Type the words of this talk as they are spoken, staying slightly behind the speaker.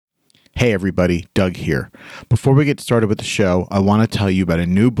Hey everybody, Doug here. Before we get started with the show, I want to tell you about a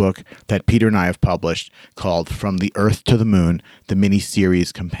new book that Peter and I have published called From the Earth to the Moon, the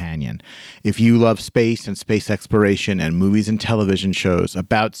mini-series companion. If you love space and space exploration and movies and television shows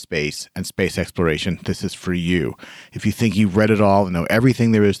about space and space exploration, this is for you. If you think you've read it all and know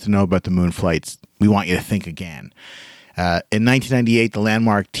everything there is to know about the moon flights, we want you to think again. In 1998, the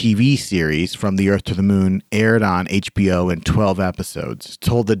landmark TV series From the Earth to the Moon aired on HBO in 12 episodes. It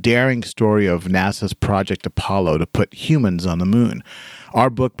told the daring story of NASA's Project Apollo to put humans on the moon. Our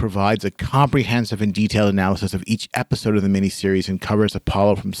book provides a comprehensive and detailed analysis of each episode of the miniseries and covers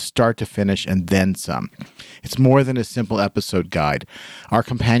Apollo from start to finish and then some. It's more than a simple episode guide. Our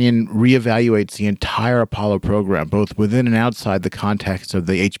companion reevaluates the entire Apollo program, both within and outside the context of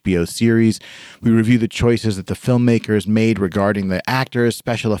the HBO series. We review the choices that the filmmakers made regarding the actors,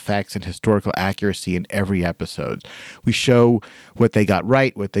 special effects, and historical accuracy in every episode. We show what they got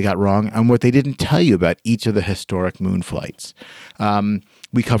right, what they got wrong, and what they didn't tell you about each of the historic moon flights.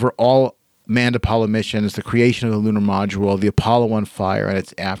 We cover all manned Apollo missions, the creation of the lunar module, the Apollo 1 fire and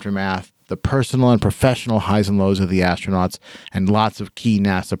its aftermath, the personal and professional highs and lows of the astronauts, and lots of key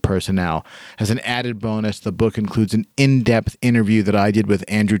NASA personnel. As an added bonus, the book includes an in-depth interview that I did with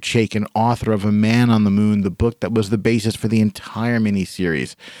Andrew Chaikin, author of A Man on the Moon, the book that was the basis for the entire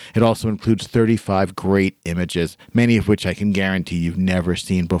miniseries. It also includes 35 great images, many of which I can guarantee you've never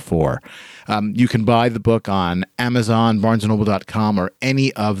seen before. You can buy the book on Amazon, BarnesandNoble.com, or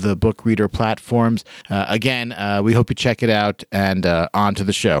any of the book reader platforms. Again, we hope you check it out, and on to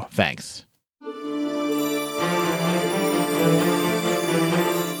the show. Thanks.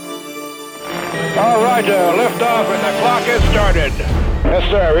 All right, lift off and the clock has started. Yes,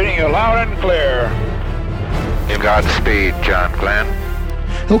 sir, reading you loud and clear. Godspeed, John Glenn.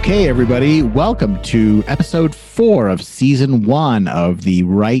 Okay, everybody, welcome to episode 4 of season 1 of the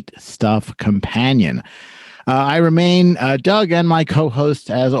Right Stuff Companion. I remain Doug, and my co-host,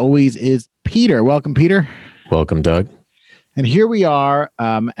 as always, is Peter. Welcome, Peter. Welcome, Doug. And here we are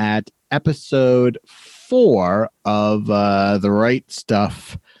at episode 4 of the Right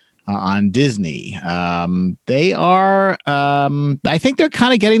Stuff on Disney. They are, I think they're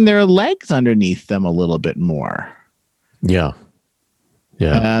kind of getting their legs underneath them a little bit more. Yeah.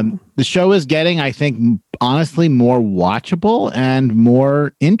 Yeah. The show is getting, I think, honestly, more watchable and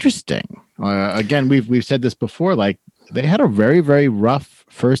more interesting. Again, we've said this before, like they had a very, very rough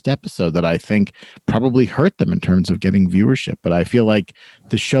first episode that I think probably hurt them in terms of getting viewership. But I feel like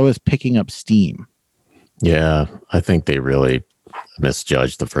the show is picking up steam. Yeah, I think they really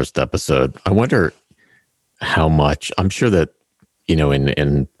misjudged the first episode. I wonder how much. I'm sure that,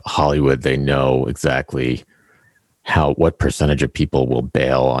 in Hollywood, they know exactly what percentage of people will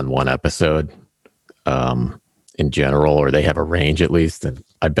bail on one episode in general, or they have a range at least. And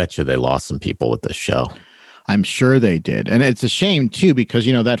I bet you they lost some people with this show. I'm sure they did. And it's a shame too, because,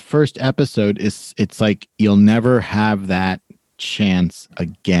 that first episode it's like, you'll never have that chance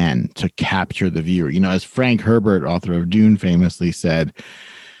again to capture the viewer. As Frank Herbert, author of Dune, famously said,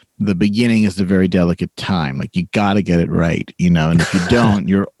 the beginning is a very delicate time. Like, you got to get it right, and if you don't,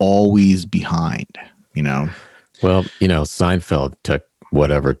 you're always behind, Well, Seinfeld took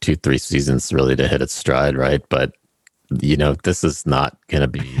 2-3 seasons really to hit its stride, right? But this is not going to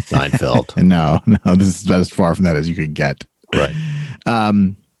be Seinfeld. No, this is about as far from that as you could get. Right.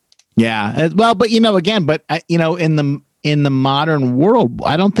 Yeah. Well, but again, in the modern world,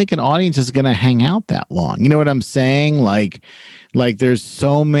 I don't think an audience is going to hang out that long. You know what I'm saying? Like there's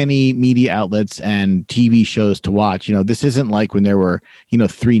so many media outlets and TV shows to watch. This isn't like when there were,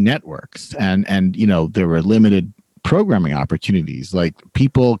 3 networks and there were limited programming opportunities. Like,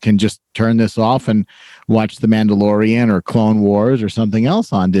 people can just turn this off and watch The Mandalorian or Clone Wars or something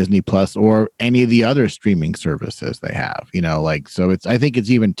else on Disney Plus or any of the other streaming services they have, so I think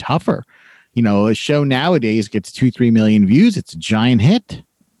it's even tougher. A show nowadays gets 2-3 million views. It's a giant hit.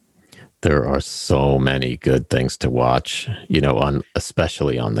 There are so many good things to watch,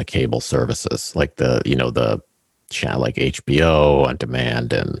 especially on the cable services, like the channel like HBO on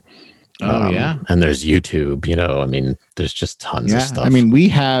demand and and there's YouTube, there's just tons of stuff.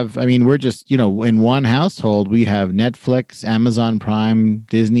 We're just, in one household, we have Netflix, Amazon Prime,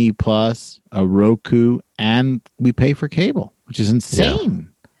 Disney Plus, a Roku, and we pay for cable, which is insane.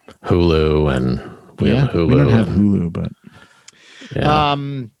 Yeah. Hulu, and we have Hulu. We don't have Hulu, but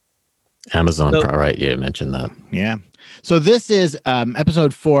Amazon Prime, right? You mentioned that. Yeah. So this is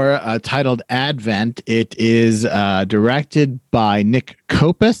episode 4, titled Advent. It is directed by Nick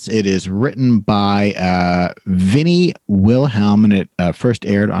Kopus. It is written by Vinnie Wilhelm, and it first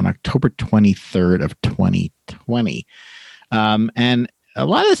aired on October 23rd of 2020. And a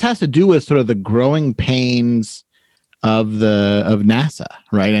lot of this has to do with sort of the growing pains of NASA,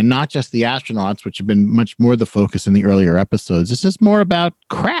 right? And not just the astronauts, which have been much more the focus in the earlier episodes. This is more about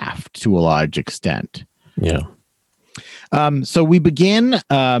craft to a large extent. Yeah. So we begin,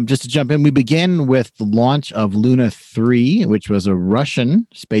 just to jump in, we begin with the launch of Luna 3, which was a Russian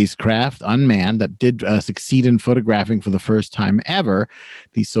spacecraft, unmanned, that did succeed in photographing for the first time ever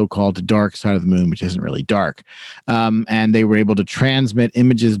the so-called dark side of the moon, which isn't really dark. And they were able to transmit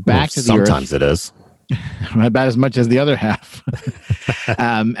images back to the Earth. Sometimes it is. About as much as the other half.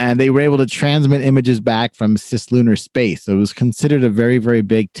 And they were able to transmit images back from cislunar space. So it was considered a very, very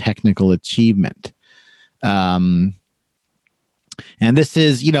big technical achievement. And this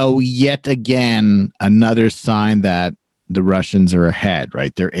is, yet again, another sign that the Russians are ahead,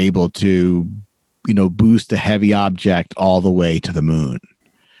 right? They're able to, boost a heavy object all the way to the moon.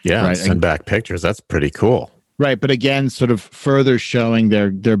 Yeah, right? Send back pictures. That's pretty cool. Right, but again, sort of further showing their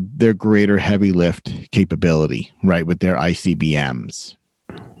greater heavy lift capability, right, with their ICBMs.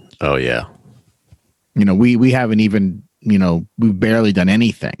 Oh yeah. We haven't even, we've barely done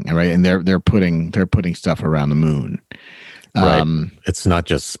anything, right? And they're putting stuff around the moon. Right. It's not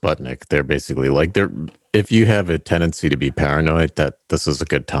just Sputnik. They're basically like if you have a tendency to be paranoid, that this is a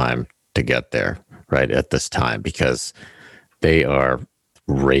good time to get there, right, at this time, because they are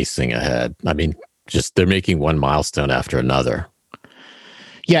racing ahead. I mean, just they're making one milestone after another.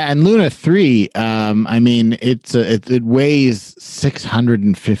 Yeah, and Luna 3, it weighs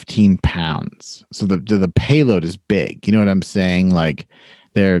 615 pounds. So the payload is big. You know what I'm saying? Like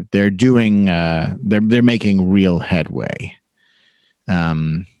they're doing they're making real headway.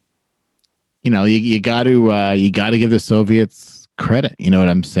 You got to give the Soviets credit. You know what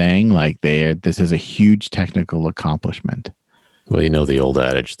I'm saying? Like this is a huge technical accomplishment. Well, the old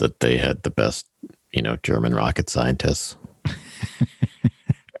adage that they had the best, German rocket scientists.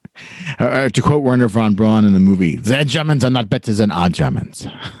 To quote Werner von Braun in the movie, "The Germans are not better than our Germans."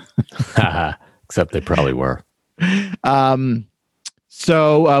 Except they probably were.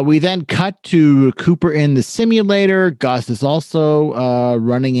 So we then cut to Cooper in the simulator. Gus is also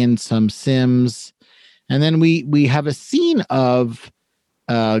running in some sims. And then we have a scene of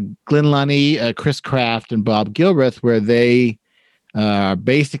Glyn Lunny, Chris Kraft, and Bob Gilbreth, where they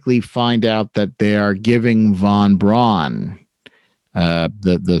basically find out that they are giving von Braun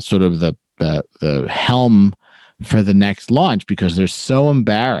the helm for the next launch because they're so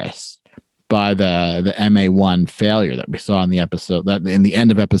embarrassed by the MA1 failure that we saw in the episode, that in the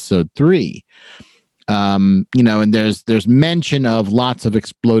end of episode 3. And there's mention of lots of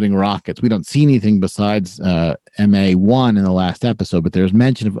exploding rockets. We don't see anything besides MA1 in the last episode, but there's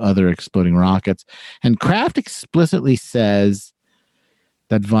mention of other exploding rockets. And Kraft explicitly says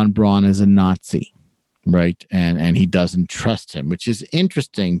that von Braun is a Nazi, right? And he doesn't trust him, which is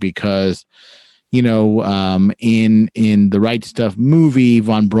interesting because, in the Right Stuff movie,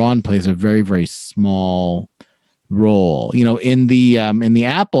 von Braun plays a very, very small role. In the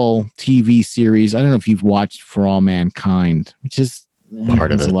Apple TV series, I don't know if you've watched For All Mankind, which is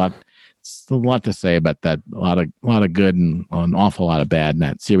part of it. It's a lot to say about that. A lot of good and an awful lot of bad in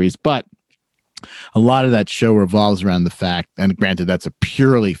that series, but a lot of that show revolves around the fact, and granted, that's a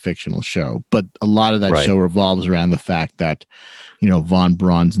purely fictional show, but a lot of that show revolves around the fact that, von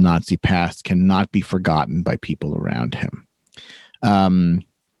Braun's Nazi past cannot be forgotten by people around him.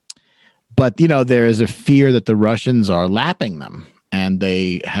 But, there is a fear that the Russians are lapping them, and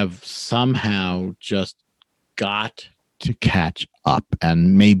they have somehow just got to catch up,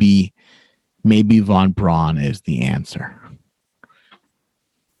 and maybe von Braun is the answer.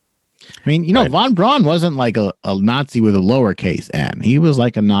 I mean, von Braun wasn't like a Nazi with a lowercase n. He was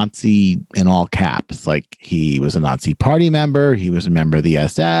like a Nazi in all caps. Like he was a Nazi party member. He was a member of the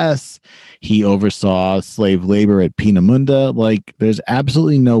SS. He oversaw slave labor at Peenemünde. Like there's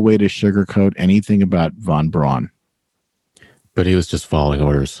absolutely no way to sugarcoat anything about von Braun. But he was just following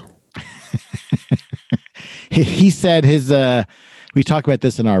orders. He said we talk about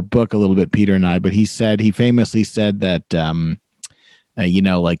this in our book a little bit, Peter and I, but he famously said that, he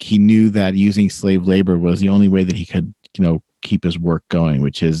knew that using slave labor was the only way that he could, keep his work going,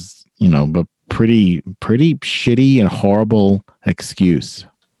 which is, a pretty shitty and horrible excuse.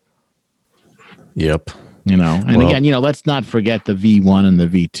 Yep. Again, let's not forget the V1 and the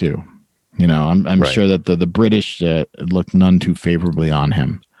V2. I'm sure that the British looked none too favorably on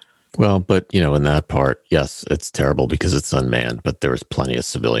him. Well, but, in that part, yes, it's terrible because it's unmanned, but there was plenty of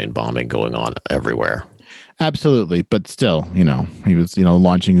civilian bombing going on everywhere. Absolutely. But still, he was,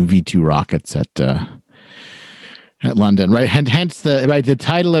 launching V2 rockets at At London, right? And hence the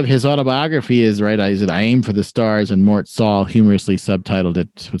title of his autobiography is right. I aim for the stars, and Mort Saul humorously subtitled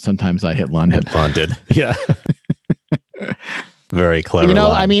it. Sometimes I hit London. London, yeah. Very clever. You know,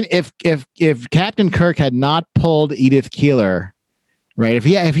 line. I mean, if Captain Kirk had not pulled Edith Keeler, right? If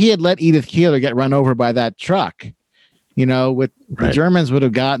he had let Edith Keeler get run over by that truck, you know, the Germans would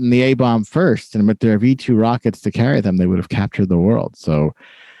have gotten the A-bomb first, and with their V2 rockets to carry them, they would have captured the world. So.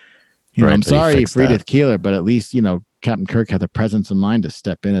 You know, I'm sorry for Edith Keeler, but at least, you know, Captain Kirk had the presence of mind to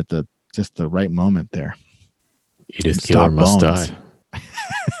step in at just the right moment there. Edith Keeler must die.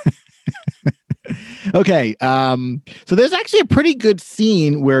 Okay, so there's actually a pretty good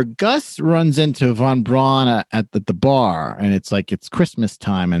scene where Gus runs into Von Braun at the bar, and it's Christmas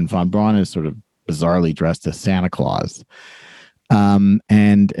time, and Von Braun is sort of bizarrely dressed as Santa Claus.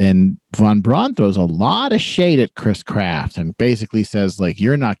 And Von Braun throws a lot of shade at Chris Kraft and basically says, like,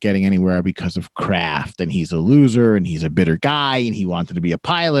 you're not getting anywhere because of Kraft, and he's a loser, and he's a bitter guy, and he wanted to be a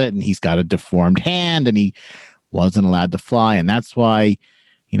pilot, and he's got a deformed hand, and he wasn't allowed to fly, and that's why,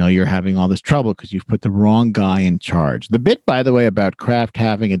 you know, you're having all this trouble because you've put the wrong guy in charge. The bit, by the way, about Kraft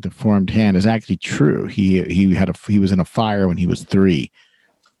having a deformed hand is actually true. He was in a fire when he was 3.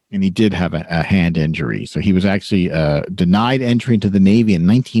 And he did have a hand injury. So he was actually denied entry into the Navy in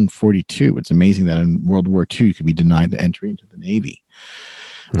 1942. It's amazing that in World War II, you could be denied the entry into the Navy.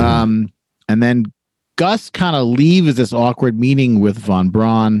 Mm-hmm. And then Gus kind of leaves this awkward meeting with Von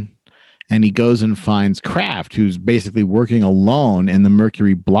Braun, and he goes and finds Kraft, who's basically working alone in the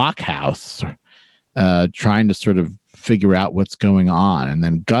Mercury blockhouse, trying to sort of figure out what's going on. And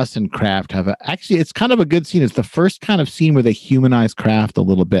then Gus and Kraft have it's kind of a good scene. It's the first kind of scene where they humanize Kraft a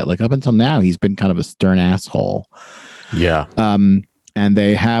little bit. Like, up until now, he's been kind of a stern asshole. Yeah. And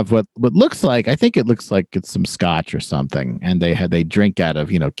they have what looks like, I think it looks like it's some scotch or something. And they drink out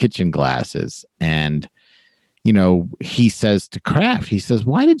of, you know, kitchen glasses. And, you know, he says to Kraft, he says,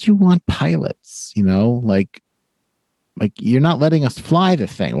 why did you want pilots? You know, like you're not letting us fly the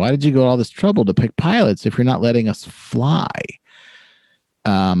thing. Why did you go all this trouble to pick pilots if you're not letting us fly?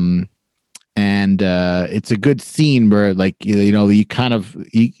 And it's a good scene where, like, you know, you kind of,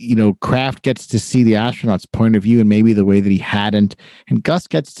 you know, Kraft gets to see the astronaut's point of view in maybe the way that he hadn't, and Gus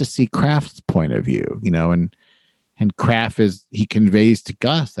gets to see Kraft's point of view, you know, and Kraft he conveys to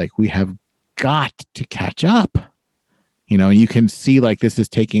Gus, like, we have got to catch up, you know, and you can see, like, this is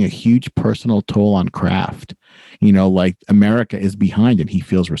taking a huge personal toll on Kraft. You know, like, America is behind him. He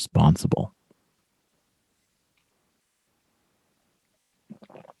feels responsible.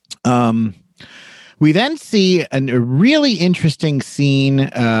 We then see a really interesting scene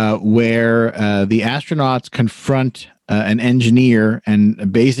where the astronauts confront an engineer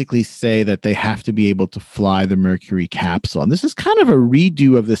and basically say that they have to be able to fly the Mercury capsule. And this is kind of a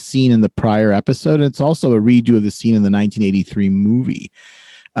redo of the scene in the prior episode. And it's also a redo of the scene in the 1983 movie.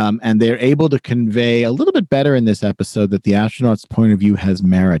 And they're able to convey a little bit better in this episode that the astronauts' point of view has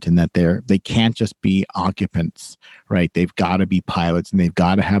merit, and that they can't just be occupants, right? They've got to be pilots, and they've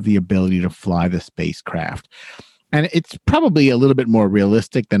got to have the ability to fly the spacecraft. And it's probably a little bit more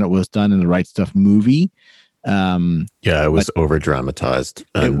realistic than it was done in the Right Stuff movie. Yeah, it was over dramatized.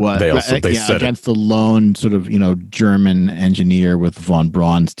 It was. They said against the lone sort of, you know, German engineer with Von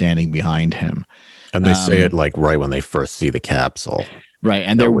Braun standing behind him. And they say it like right when they first see the capsule. Right,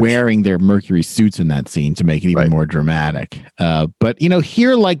 and they're wearing their Mercury suits in that scene to make it even more dramatic. But, you know,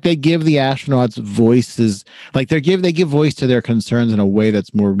 here, like, they give the astronauts voices, like they give voice to their concerns in a way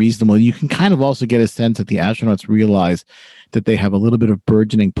that's more reasonable. You can kind of also get a sense that the astronauts realize that they have a little bit of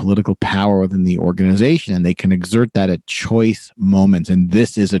burgeoning political power within the organization, and they can exert that at choice moments. And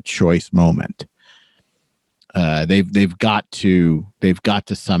this is a choice moment. They've got to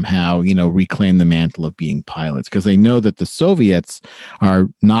somehow, you know, reclaim the mantle of being pilots, because they know that the Soviets are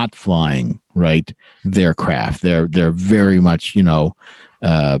not flying, right, their craft. They're very much, you know,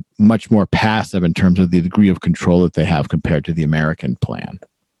 much more passive in terms of the degree of control that they have compared to the American plan.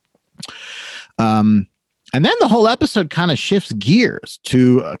 And then the whole episode kind of shifts gears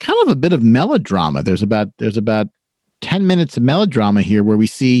to kind of a bit of melodrama. There's about 10 minutes of melodrama here where we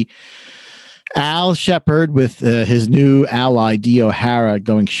see Al Shepard with his new ally, Dee O'Hara,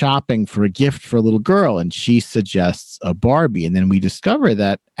 going shopping for a gift for a little girl, and she suggests a Barbie. And then we discover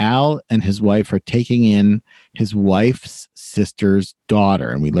that Al and his wife are taking in his wife's sister's daughter.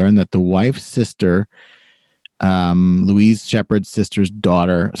 And we learn that the wife's sister, Louise Shepard's sister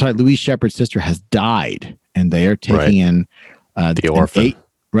has died, and they are taking in the orphan.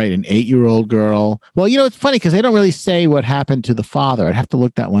 An 8-year-old girl. Well, you know, it's funny because they don't really say what happened to the father. I'd have to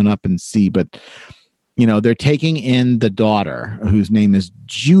look that one up and see. But, they're taking in the daughter, whose name is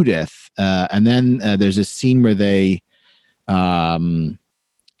Judith, and then there's a scene where they are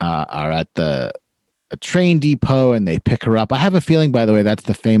at a train depot and they pick her up. I have a feeling, by the way, that's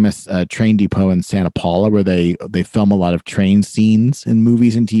the famous train depot in Santa Paula where they film a lot of train scenes in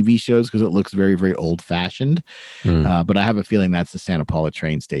movies and TV shows because it looks very, very old-fashioned. But I have a feeling that's the Santa Paula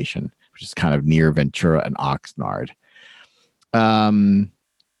train station, which is kind of near Ventura and Oxnard. And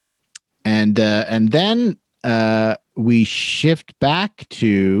then we shift back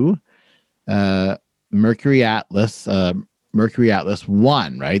to Mercury Atlas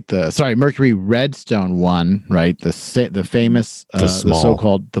 1, right? Mercury Redstone 1, right? The famous, the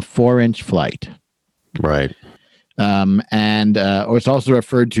so-called the 4-inch flight. Right. Or it's also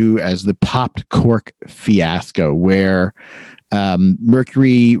referred to as the popped cork fiasco, where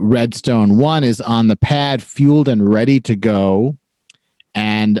Mercury Redstone 1 is on the pad, fueled and ready to go.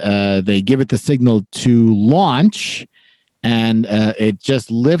 And they give it the signal to launch, and it just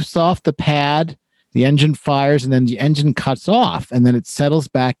lifts off the pad. The engine fires, and then the engine cuts off, and then it settles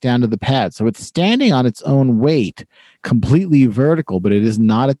back down to the pad. So it's standing on its own weight, completely vertical, but it is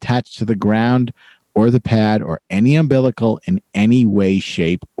not attached to the ground or the pad or any umbilical in any way,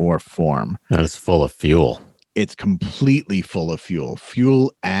 shape, or form. And it's full of fuel. It's completely full of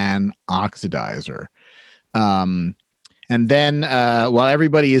fuel and oxidizer. And then while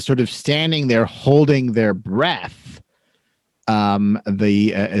everybody is sort of standing there holding their breath,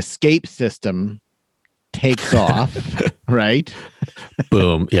 the escape system takes off, right?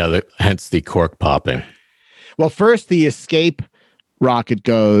 Boom. Yeah, hence the cork popping. Well, first the escape rocket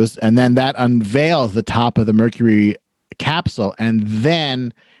goes, and then that unveils the top of the Mercury capsule, and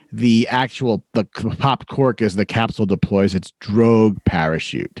then the popped cork as the capsule deploys its drogue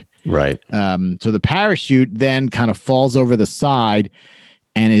parachute. Right. So the parachute then kind of falls over the side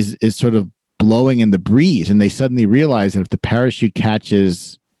and is sort of blowing in the breeze, and they suddenly realize that if the parachute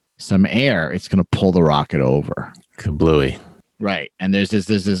catches some air, it's going to pull the rocket over. Kablooey. Right. And there's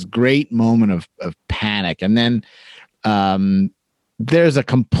this great moment of panic. And then there's a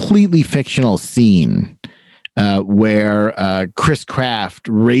completely fictional scene where Chris Kraft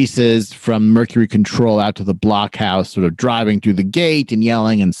races from Mercury Control out to the blockhouse, sort of driving through the gate and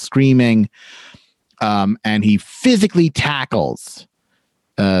yelling and screaming. And he physically tackles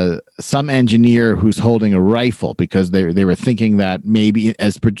some engineer who's holding a rifle, because they were thinking that maybe,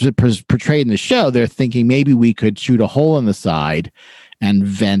 as portrayed in the show, they're thinking maybe we could shoot a hole in the side and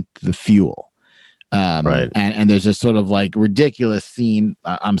vent the fuel. Right. And there's this sort of like ridiculous scene.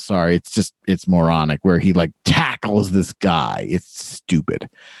 I'm sorry, it's moronic, where he like tackles this guy. It's stupid.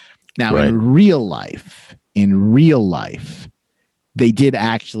 Now, right. in real life, they did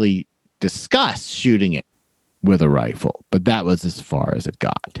actually discuss shooting it with a rifle, but that was as far as it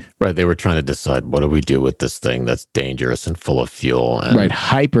got. Right. They were trying to decide, what do we do with this thing that's dangerous and full of fuel? And, right.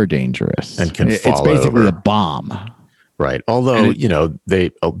 Hyper dangerous. And can fall It's basically over. a bomb. Right. Although,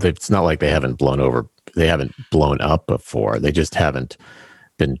 it's not like they haven't blown over. They haven't blown up before. They just haven't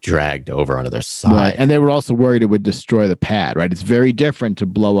been dragged over onto their side. Right. And they were also worried it would destroy the pad, right? It's very different to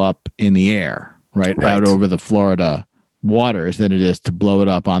blow up in the air, right? Out over the Florida waters than it is to blow it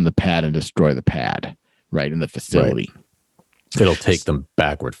up on the pad and destroy the pad, right, in the facility. Right. It'll take them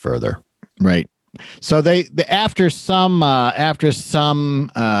backward further. Right. So they after some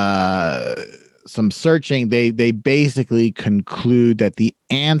searching, they basically conclude that the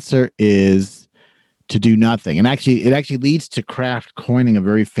answer is to do nothing. And actually, it actually leads to Kraft coining a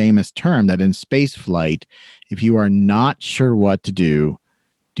very famous term that in space flight, if you are not sure what to do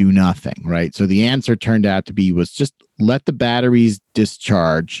nothing, right? So the answer turned out to be was just let the batteries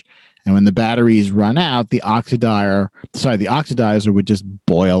discharge. And when the batteries run out, the oxidizer would just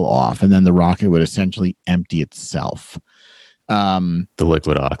boil off, and then the rocket would essentially empty itself. The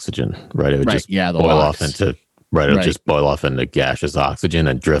liquid oxygen, right? It would just boil off into just boil off into gaseous oxygen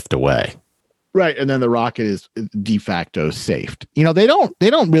and drift away. Right, and then the rocket is de facto safe. They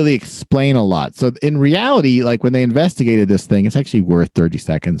don't really explain a lot. So in reality, like when they investigated this thing, it's actually worth 30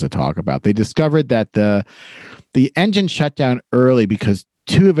 seconds to talk about. They discovered that the engine shut down early because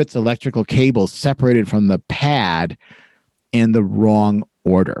two of its electrical cables separated from the pad in the wrong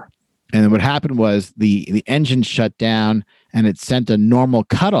order. And what happened was the engine shut down and it sent a normal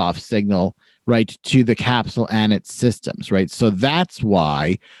cutoff signal right to the capsule and its systems, right? So that's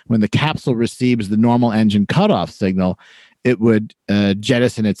why when the capsule receives the normal engine cutoff signal, it would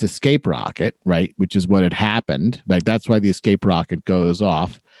jettison its escape rocket, right? Which is what had happened. Like that's why the escape rocket goes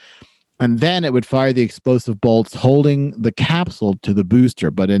off. And then it would fire the explosive bolts holding the capsule to the booster.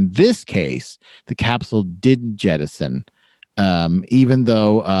 But in this case, the capsule didn't jettison, even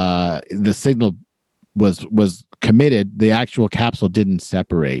though the signal was committed, the actual capsule didn't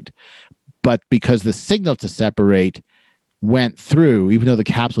separate. But because the signal to separate went through, even though the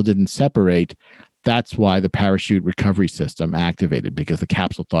capsule didn't separate, that's why the parachute recovery system activated, because the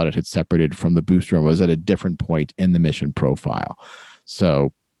capsule thought it had separated from the booster and was at a different point in the mission profile.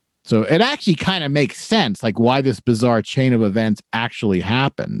 So it actually kind of makes sense, like why this bizarre chain of events actually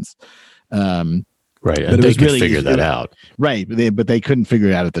happens. Right, and they could figure that out. Right, but they couldn't figure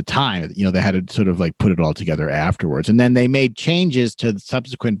it out at the time. You know, they had to sort of like put it all together afterwards, and then they made changes to the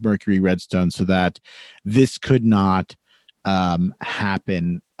subsequent Mercury Redstone so that this could not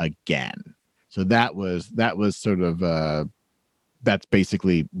happen again. So that was sort of that's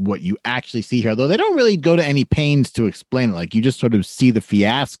basically what you actually see here. Though they don't really go to any pains to explain it. Like you just sort of see the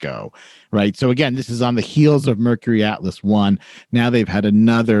fiasco, right? So again, this is on the heels of Mercury Atlas 1. Now they've had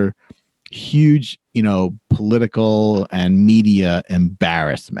another huge, political and media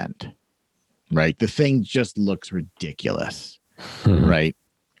embarrassment, right? The thing just looks ridiculous, right?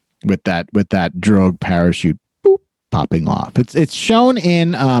 With that drogue parachute popping off. It's shown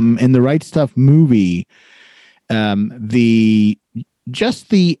in the Right Stuff movie. The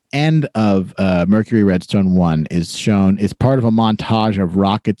end of Mercury Redstone 1 is shown is part of a montage of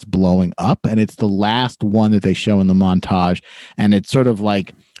rockets blowing up, and it's the last one that they show in the montage, and it's sort of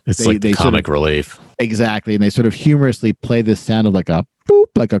like the comic relief. Exactly. And they sort of humorously play this sound of like a boop,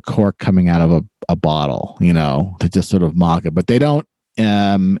 like a cork coming out of a bottle, to just sort of mock it. But they don't,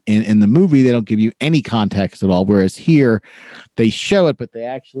 in the movie, they don't give you any context at all. Whereas here they show it, but they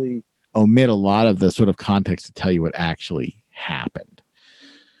actually omit a lot of the sort of context to tell you what actually happened.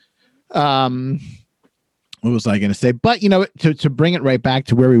 What was I going to say? But, to bring it right back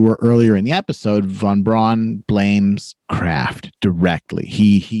to where we were earlier in the episode, Von Braun blames Kraft directly.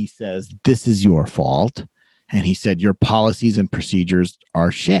 He says, this is your fault. And he said, your policies and procedures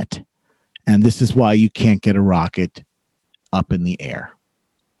are shit. And this is why you can't get a rocket up in the air.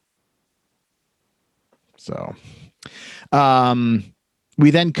 So, we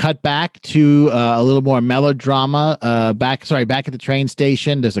then cut back to a little more melodrama. Back at the train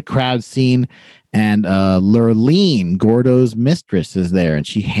station, there's a crowd scene. And Lurleen, Gordo's mistress, is there, and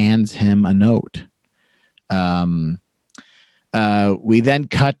she hands him a note. We then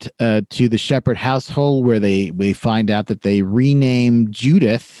cut to the Shepard household, where we find out that they renamed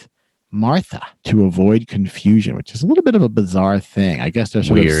Judith Martha to avoid confusion, which is a little bit of a bizarre thing. I guess they're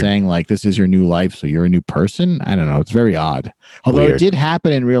sort of saying, like, this is your new life, so you're a new person. I don't know. It's very odd. Although it did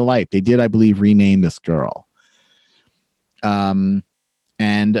happen in real life. They did, I believe, rename this girl. So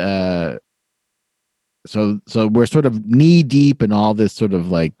we're sort of knee deep in all this sort of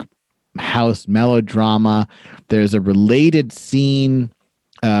like house melodrama. There's a related scene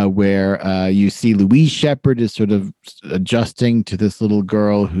where you see Louise Shepard is sort of adjusting to this little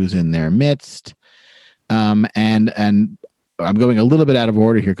girl who's in their midst. And I'm going a little bit out of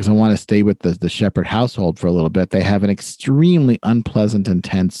order here because I want to stay with the Shepard household for a little bit. They have an extremely unpleasant,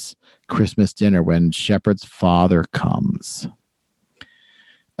 intense Christmas dinner when Shepard's father comes.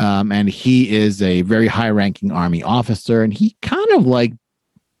 And he is a very high-ranking Army officer, and he kind of like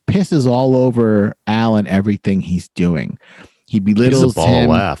pisses all over Al and everything he's doing. He belittles him.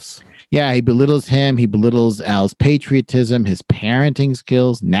 Laughs. Yeah, he belittles him. He belittles Al's patriotism, his parenting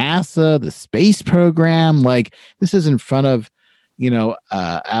skills, NASA, the space program. Like, this is in front of,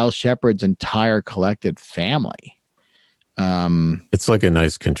 Al Shepard's entire collected family. It's like a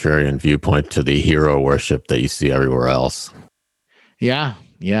nice contrarian viewpoint to the hero worship that you see everywhere else. Yeah.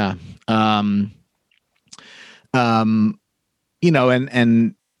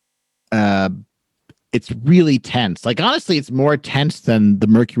 It's really tense. Like, honestly, it's more tense than the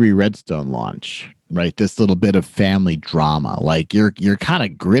Mercury Redstone launch, right? This little bit of family drama. Like, you're kind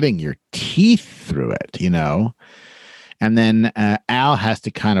of gritting your teeth through it, And then Al has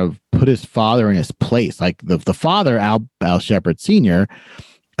to kind of put his father in his place. Like the father, Al Shepard Sr.,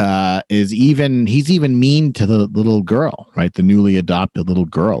 he's even mean to the little girl, right? The newly adopted little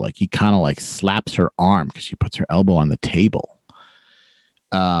girl. Like, he kind of like slaps her arm because she puts her elbow on the table.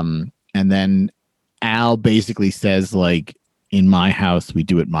 And then Al basically says, like, in my house, we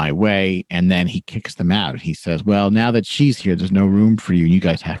do it my way. And then he kicks them out. He says, well, now that she's here, there's no room for you. You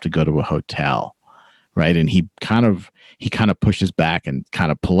guys have to go to a hotel. Right. And he kind of pushes back and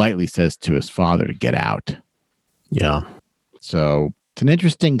kind of politely says to his father to get out. Yeah. So it's an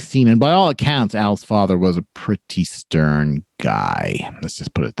interesting scene. And by all accounts, Al's father was a pretty stern guy. Let's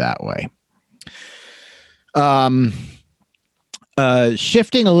just put it that way.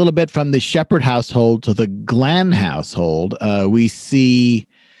 Shifting a little bit from the Shepard household to the Glenn household, we see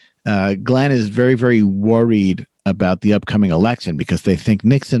Glenn is very, very worried about the upcoming election because they think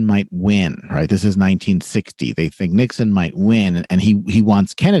Nixon might win, right? This is 1960. They think Nixon might win, and he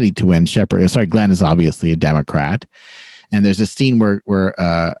wants Kennedy to win. Glenn is obviously a Democrat. And there's a scene where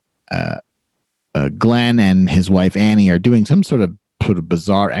Glenn and his wife Annie are doing some sort of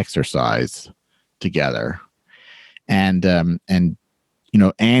bizarre exercise together, and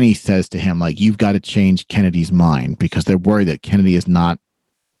Annie says to him, like, you've got to change Kennedy's mind because they're worried that Kennedy is not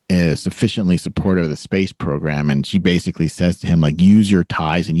sufficiently supportive of the space program. And she basically says to him, like, use your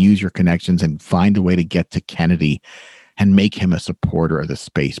ties and use your connections and find a way to get to Kennedy and make him a supporter of the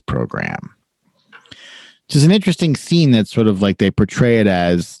space program. Which is an interesting scene that sort of like they portray it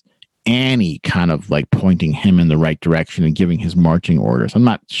as Annie kind of like pointing him in the right direction and giving his marching orders. I'm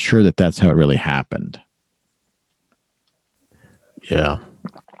not sure that that's how it really happened. Yeah.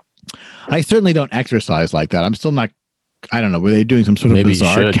 I certainly don't exercise like that. I'm still not, I don't know, were they doing some sort of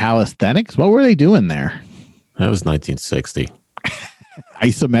bizarre calisthenics? What were they doing there? That was 1960.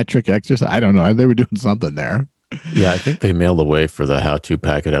 Isometric exercise? I don't know. They were doing something there. Yeah, I think they mailed away for the how-to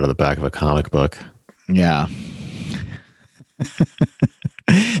packet out of the back of a comic book. Yeah.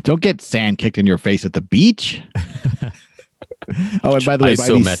 Don't get sand kicked in your face at the beach. Oh, and by the way,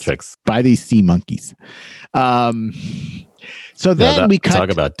 isometrics. Buy these sea monkeys. So then we talk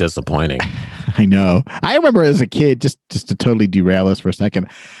about disappointing. I know. I remember as a kid, just to totally derail us for a second,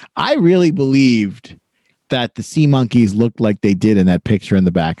 I really believed that the sea monkeys looked like they did in that picture in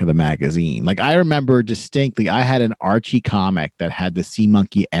the back of the magazine. Like, I remember distinctly, I had an Archie comic that had the sea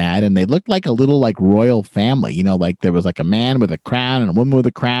monkey ad, and they looked like a little like royal family. You know, like there was like a man with a crown and a woman with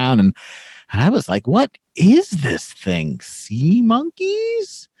a crown, and I was like, what is this thing? Sea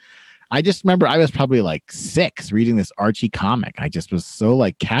monkeys? I just remember I was probably like 6 reading this Archie comic. I just was so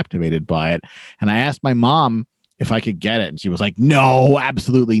like captivated by it. And I asked my mom if I could get it. And she was like, no,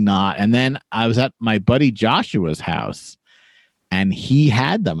 absolutely not. And then I was at my buddy Joshua's house and he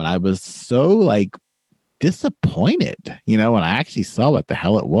had them. And I was so like disappointed, you know, when I actually saw what the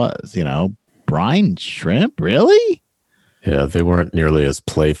hell it was, you know, brine shrimp. Really? Yeah, they weren't nearly as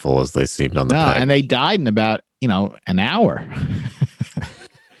playful as they seemed on the pack. And they died in about, an hour.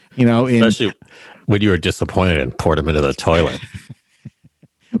 Especially when you were disappointed and poured them into the toilet.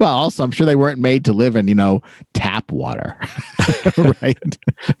 Well, also, I'm sure they weren't made to live in, tap water, right?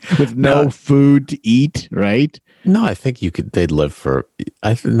 With no food to eat, right? No, I think they'd live for,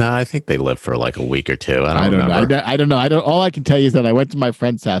 I think they lived for like a week or two. I don't know. I don't know. All I can tell you is that I went to my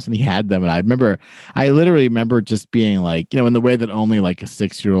friend's house and he had them. And I literally remember just being like, in the way that only like a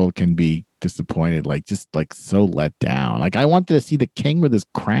 6-year-old can be disappointed, like just like so let down. Like I wanted to see the king with his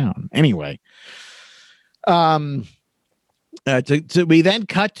crown. Anyway, we then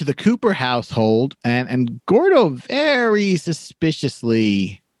cut to the Cooper household, and Gordo very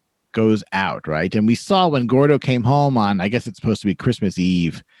suspiciously goes out, right? And we saw when Gordo came home on, I guess it's supposed to be Christmas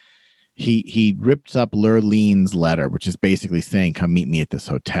Eve, he rips up Lurlene's letter, which is basically saying, come meet me at this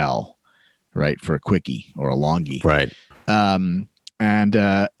hotel, right, for a quickie or a longie. Right. And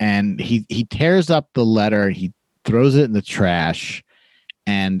he tears up the letter, he throws it in the trash,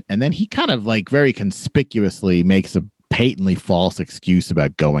 and then he kind of like very conspicuously makes a patently false excuse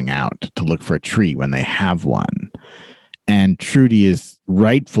about going out to look for a tree when they have one. And Trudy is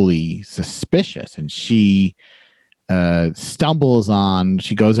rightfully suspicious, and she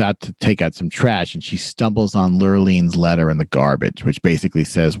she goes out to take out some trash, and she stumbles on Lurlene's letter in the garbage, which basically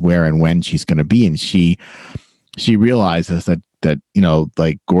says where and when she's going to be. And she realizes that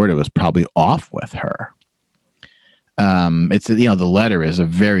like Gordo was probably off with her. It's the letter is a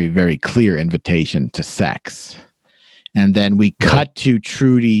very, very clear invitation to sex. And then we cut to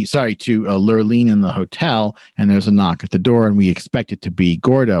Lurleen in the hotel, and there's a knock at the door, and we expect it to be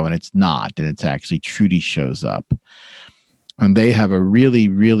Gordo, and it's not, and it's actually Trudy shows up. And they have a really,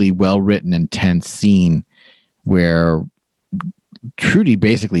 really well-written, intense scene where Trudy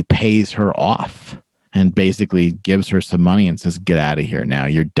basically pays her off and basically gives her some money and says, get out of here now,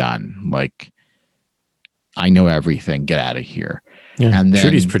 you're done. Like, I know everything, get out of here. Yeah, and then,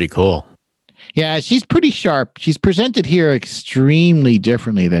 Trudy's pretty cool. Yeah, she's pretty sharp. She's presented here extremely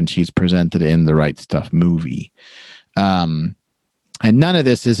differently than she's presented in the Right Stuff movie. And none of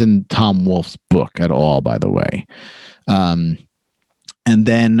this is in Tom Wolfe's book at all, by the way. And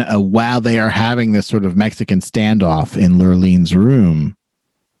then while they are having this sort of Mexican standoff in Lurlene's room,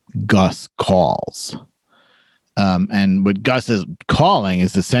 Gus calls. And what Gus is calling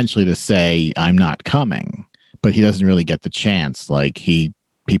is essentially to say, I'm not coming. But he doesn't really get the chance. Like he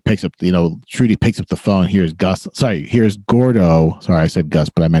picks up, Trudy picks up the phone. Here's Gordo. Sorry, I said Gus,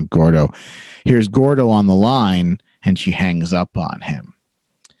 but I meant Gordo. Here's Gordo on the line, and she hangs up on him.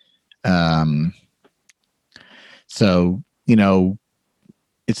 So,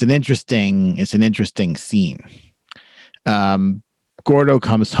 it's an interesting scene. Gordo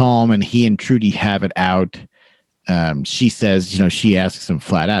comes home and he and Trudy have it out. She says, she asks him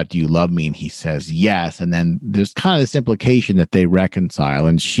flat out, "Do you love me?" And he says, "Yes." And then there's kind of this implication that they reconcile,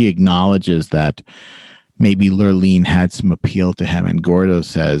 and she acknowledges that maybe Lurleen had some appeal to him. And Gordo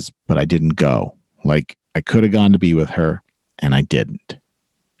says, "But I didn't go. Like, I could have gone to be with her, and I didn't."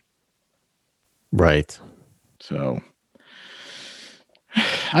 Right. So,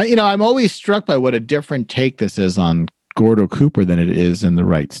 I'm always struck by what a different take this is on Gordo Cooper than it is in the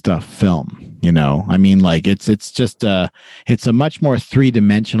Right Stuff film. I mean, like it's just it's a much more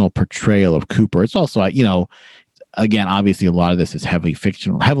three-dimensional portrayal of Cooper. It's also, again, obviously a lot of this is heavily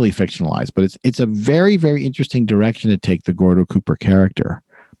fictionalized, but it's a very, very interesting direction to take the Gordo Cooper character.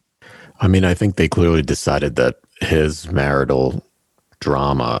 I mean, I think they clearly decided that his marital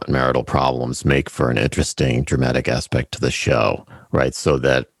drama and marital problems make for an interesting dramatic aspect to the show, right? So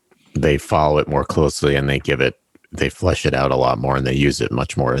that they follow it more closely and they flesh it out a lot more, and they use it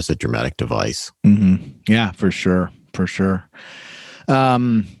much more as a dramatic device. Mm-hmm. Yeah, for sure.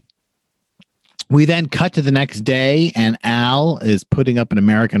 We then cut to the next day, and Al is putting up an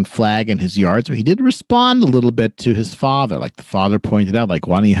American flag in his yard. So he did respond a little bit to his father. Like the father pointed out, like,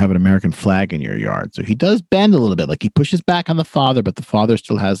 why don't you have an American flag in your yard? So he does bend a little bit. Like he pushes back on the father, but the father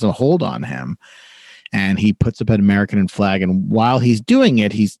still has a hold on him. And he puts up an American flag. And while he's doing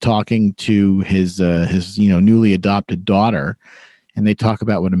it, he's talking to his newly adopted daughter. And they talk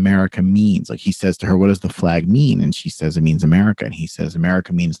about what America means. Like he says to her, "What does the flag mean?" And she says, "It means America." And he says,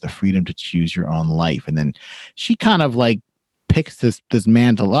 "America means the freedom to choose your own life." And then she kind of like picks this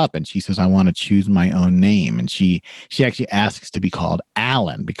mantle up and she says, "I want to choose my own name." And she actually asks to be called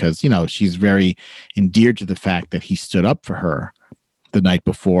Alan because, she's very endeared to the fact that he stood up for her the night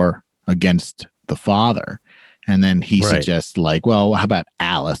before against the father. And then he suggests, like, well, how about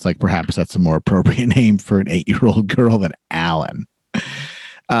Alice? Like perhaps that's a more appropriate name for an 8-year-old girl than Alan.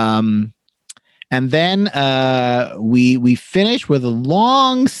 And then we finish with a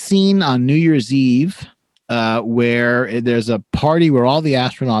long scene on New Year's Eve where there's a party where all the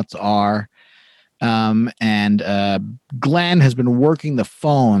astronauts are. And Glenn has been working the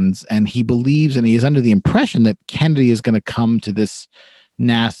phones, and he believes and he is under the impression that Kennedy is going to come to this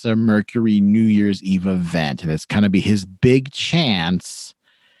NASA Mercury New Year's Eve event. And it's going to be his big chance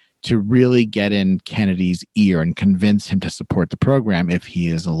to really get in Kennedy's ear and convince him to support the program if he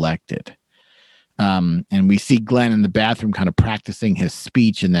is elected. And we see Glenn in the bathroom kind of practicing his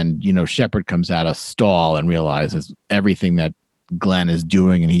speech. And then, Shepard comes out of stall and realizes everything that Glenn is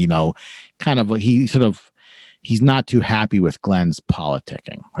doing. And he's not too happy with Glenn's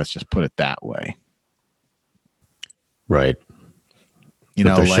politicking. Let's just put it that way. Right.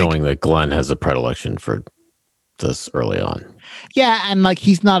 But they're showing that Glenn has a predilection for this early on. Yeah, and like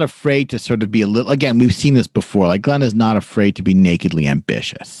he's not afraid to sort of be a little. Again, we've seen this before. Like Glenn is not afraid to be nakedly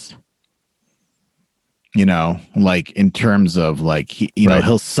ambitious. Like in terms of like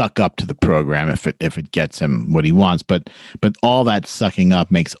he'll suck up to the program if it gets him what he wants. But all that sucking up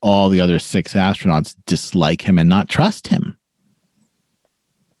makes all the other 6 astronauts dislike him and not trust him.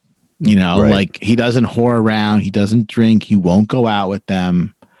 Like he doesn't whore around, he doesn't drink, he won't go out with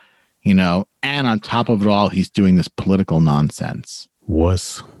them. And on top of it all, he's doing this political nonsense.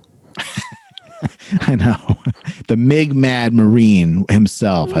 Wuss. I know. The MiG Mad Marine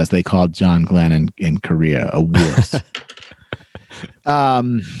himself, as they called John Glenn in Korea, a wuss.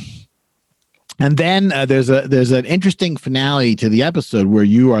 And then there's an interesting finale to the episode where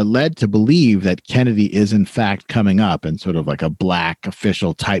you are led to believe that Kennedy is in fact coming up, and sort of like a black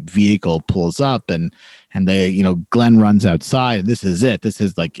official type vehicle pulls up, and they, Glenn runs outside, and this is it. This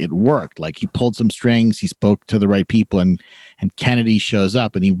is like, it worked. Like he pulled some strings, he spoke to the right people, and Kennedy shows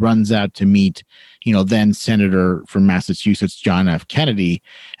up, and he runs out to meet, then Senator from Massachusetts, John F. Kennedy.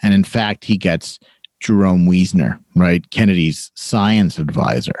 And in fact, he gets Jerome Wiesner, right? Kennedy's science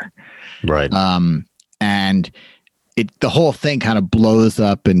advisor. Right. And the whole thing kind of blows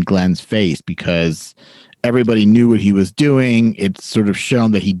up in Glenn's face because everybody knew what he was doing. It's sort of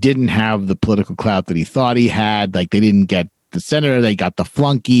shown that he didn't have the political clout that he thought he had. Like they didn't get the senator, they got the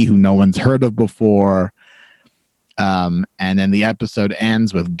flunky who no one's heard of before. And then the episode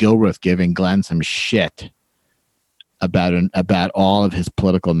ends with Gilruth giving Glenn some shit about all of his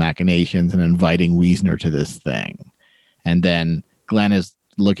political machinations and inviting Wiesner to this thing. And then Glenn is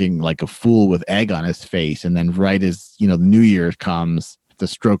looking like a fool with egg on his face. And then right as, the New Year comes, the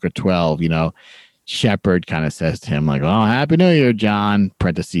stroke of 12, Shepard kind of says to him like, "Oh, Happy New Year, John,"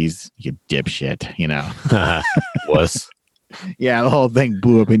 parentheses, "you dipshit," Was. Yeah, the whole thing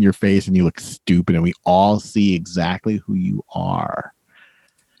blew up in your face and you look stupid, and we all see exactly who you are.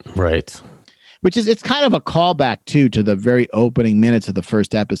 Right. Which is, it's kind of a callback too to the very opening minutes of the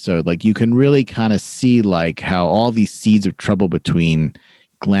first episode. Like, you can really kind of see like how all these seeds of trouble between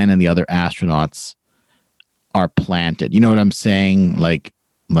Glenn and the other astronauts are planted. You know what I'm saying? Like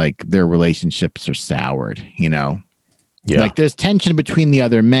their relationships are soured, you know? Yeah. Like, there's tension between the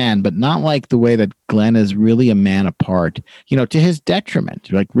other men, but not like the way that Glenn is really a man apart, you know, to his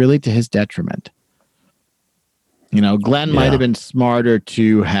detriment, like really to his detriment. You know, Glenn might have been smarter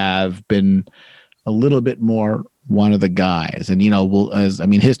to have been a little bit more one of the guys. And, you know,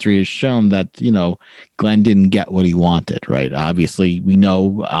 history has shown that, you know, Glenn didn't get what he wanted, right? Obviously, we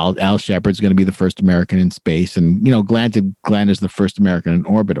know Al Shepard's going to be the first American in space. And, you know, Glenn is the first American in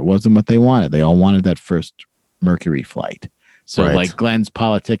orbit. It wasn't what they wanted. They all wanted that first Mercury flight. So, like, Glenn's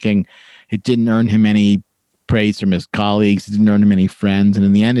politicking, it didn't earn him any praise from his colleagues. It didn't earn him any friends. And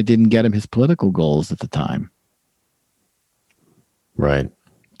in the end, it didn't get him his political goals at the time. Right.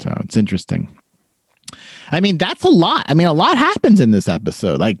 So it's interesting. I mean, that's a lot. I mean, a lot happens in this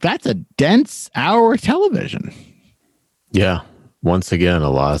episode. Like, that's a dense hour of television. Yeah. Once again, a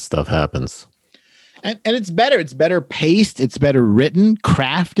lot of stuff happens. And it's better. It's better paced. It's better written.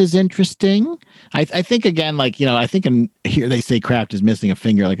 Craft is interesting. I think, again, like, you know, I think in here they say Craft is missing a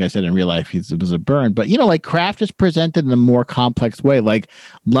finger. Like I said, in real life, it was a burn. But, you know, like, Craft is presented in a more complex way. Like,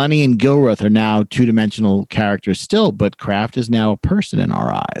 Lunny and Gilruth are now two-dimensional characters still, but Craft is now a person in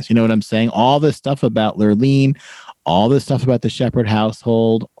our eyes. You know what I'm saying? All this stuff about Lurleen, all this stuff about the Shepard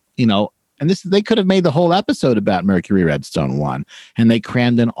household, you know, and they could have made the whole episode about Mercury Redstone 1, and they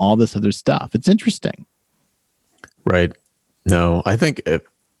crammed in all this other stuff. It's interesting. Right. No, I think,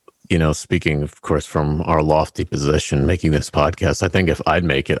 you know, speaking, of course, from our lofty position, making this podcast, I think if I'd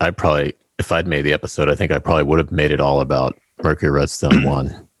make it, if I'd made the episode, I think I probably would have made it all about Mercury Redstone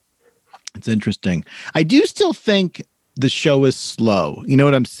 1. It's interesting. I do still think the show is slow. You know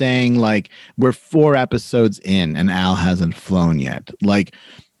what I'm saying? Like, we're 4 episodes in and Al hasn't flown yet. Like,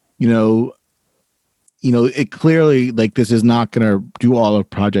 you know, it clearly, like, this is not going to do all of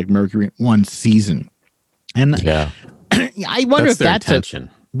Project Mercury in one season. And yeah, I wonder if that's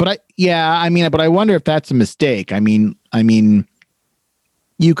intention. But I wonder if that's a mistake. I mean,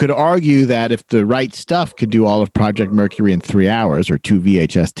 you could argue that if the right stuff could do all of Project Mercury in 3 hours, or 2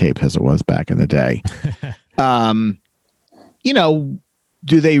 VHS tapes as it was back in the day, you know,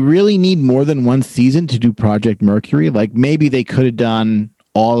 do they really need more than one season to do Project Mercury? Like, maybe they could have done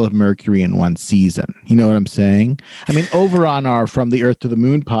all of Mercury in one season. You know what I'm saying? I mean, over on our From the Earth to the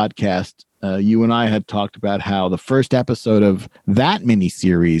Moon podcast, you and I had talked about how the first episode of that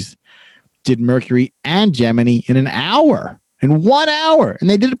miniseries did Mercury and Gemini in 1 hour, and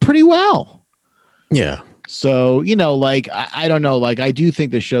they did it pretty well. Yeah. So, you know, like, I don't know, like, I do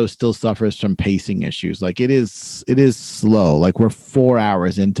think the show still suffers from pacing issues. Like, it is slow. Like, we're 4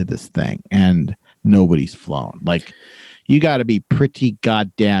 hours into this thing and nobody's flown. Like, you got to be pretty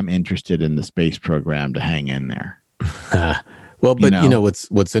goddamn interested in the space program to hang in there. Well, but you know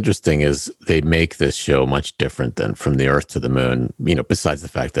what's interesting is they make this show much different than From the Earth to the Moon. You know, besides the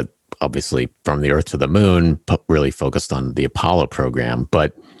fact that obviously From the Earth to the Moon really focused on the Apollo program,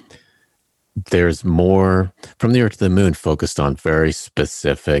 but there's more. From the Earth to the Moon focused on very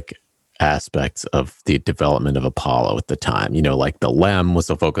specific aspects of the development of Apollo at the time. You know, like the LEM was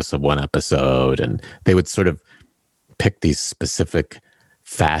the focus of one episode, and they would sort of pick these specific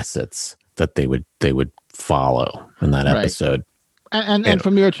facets that they would follow in that episode. And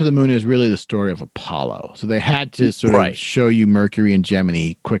From the Earth to the Moon is really the story of Apollo. So they had to sort of show you Mercury and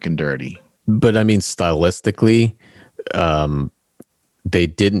Gemini quick and dirty. But I mean, stylistically, they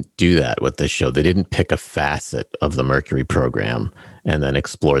didn't do that with this show. They didn't pick a facet of the Mercury program and then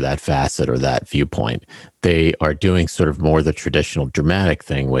explore that facet or that viewpoint. They are doing sort of more the traditional dramatic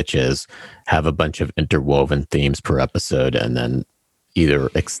thing, which is have a bunch of interwoven themes per episode and then either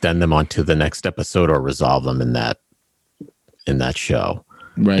extend them onto the next episode or resolve them in that show,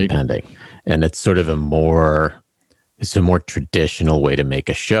 right? Depending. And it's sort of a more traditional way to make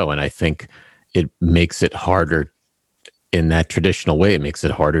a show. And I think it makes it harder in that traditional way. It makes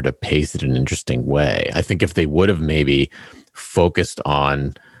it harder to pace it in an interesting way. I think if they would have maybe focused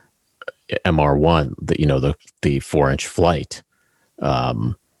on MR1, the 4-inch flight,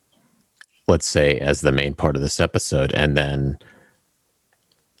 let's say, as the main part of this episode, and then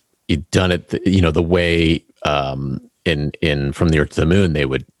you'd done it, the way in From the Earth to the Moon, they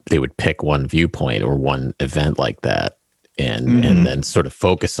would pick one viewpoint or one event like that, and then sort of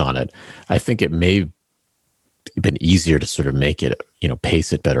focus on it. I think it may have been easier to sort of make it,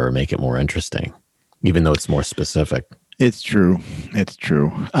 pace it better or make it more interesting, even though it's more specific. It's true. It's true.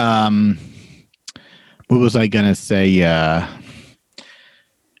 What was I going to say? I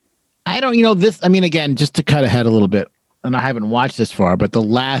don't, again, just to cut ahead a little bit, and I haven't watched this far, but the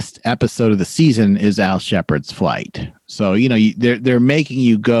last episode of the season is Al Shepard's flight. So, they're making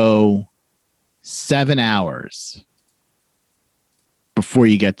you go 7 hours before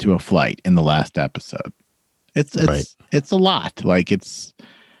you get to a flight in the last episode. It's a lot. Like there's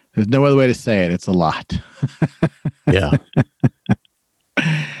no other way to say it. It's a lot. Yeah.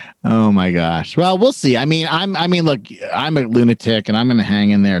 Oh my gosh. Well, we'll see. Look, I'm a lunatic and I'm going to hang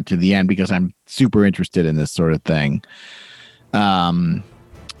in there to the end because I'm super interested in this sort of thing. But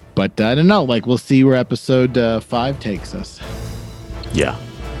I don't know. Like, we'll see where episode 5 takes us. Yeah.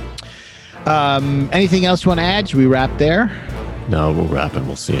 Anything else you want to add? Should we wrap there? No, we'll wrap and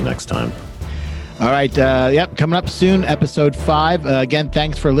we'll see you next time. All right. Coming up soon, episode 5. Again,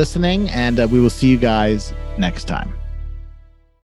 thanks for listening, and we will see you guys next time.